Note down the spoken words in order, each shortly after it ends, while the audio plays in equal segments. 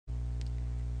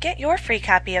Get your free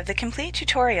copy of the complete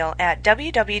tutorial at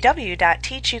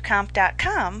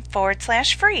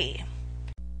www.teachucomp.com/free.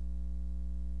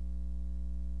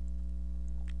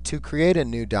 To create a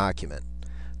new document,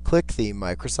 click the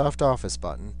Microsoft Office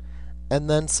button and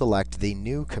then select the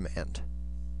New command.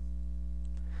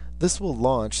 This will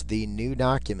launch the New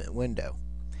Document window.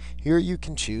 Here you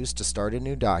can choose to start a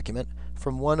new document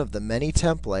from one of the many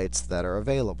templates that are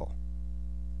available.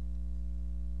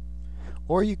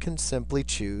 Or you can simply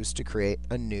choose to create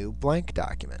a new blank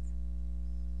document.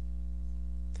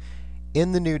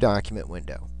 In the New Document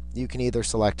window, you can either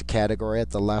select a category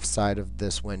at the left side of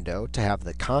this window to have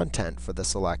the content for the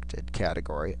selected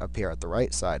category appear at the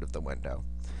right side of the window.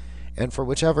 And for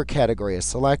whichever category is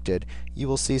selected, you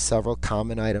will see several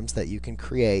common items that you can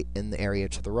create in the area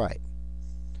to the right.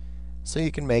 So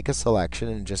you can make a selection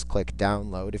and just click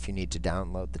Download if you need to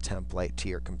download the template to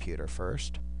your computer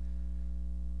first.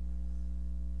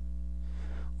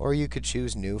 Or you could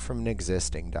choose New from an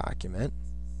existing document.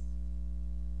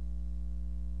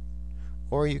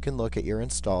 Or you can look at your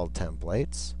installed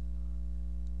templates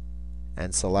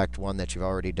and select one that you've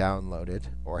already downloaded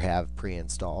or have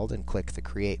pre-installed and click the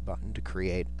Create button to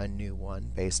create a new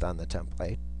one based on the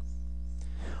template.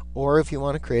 Or if you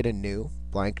want to create a new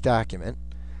blank document,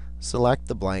 select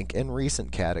the Blank and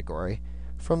Recent category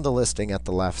from the listing at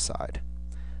the left side.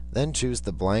 Then choose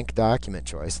the Blank Document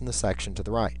choice in the section to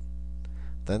the right.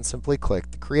 Then simply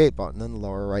click the Create button in the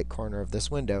lower right corner of this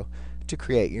window to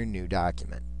create your new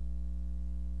document.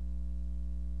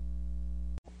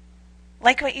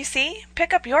 Like what you see?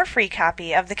 Pick up your free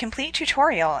copy of the complete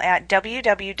tutorial at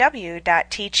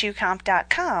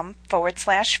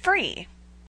www.teachucomp.com/free.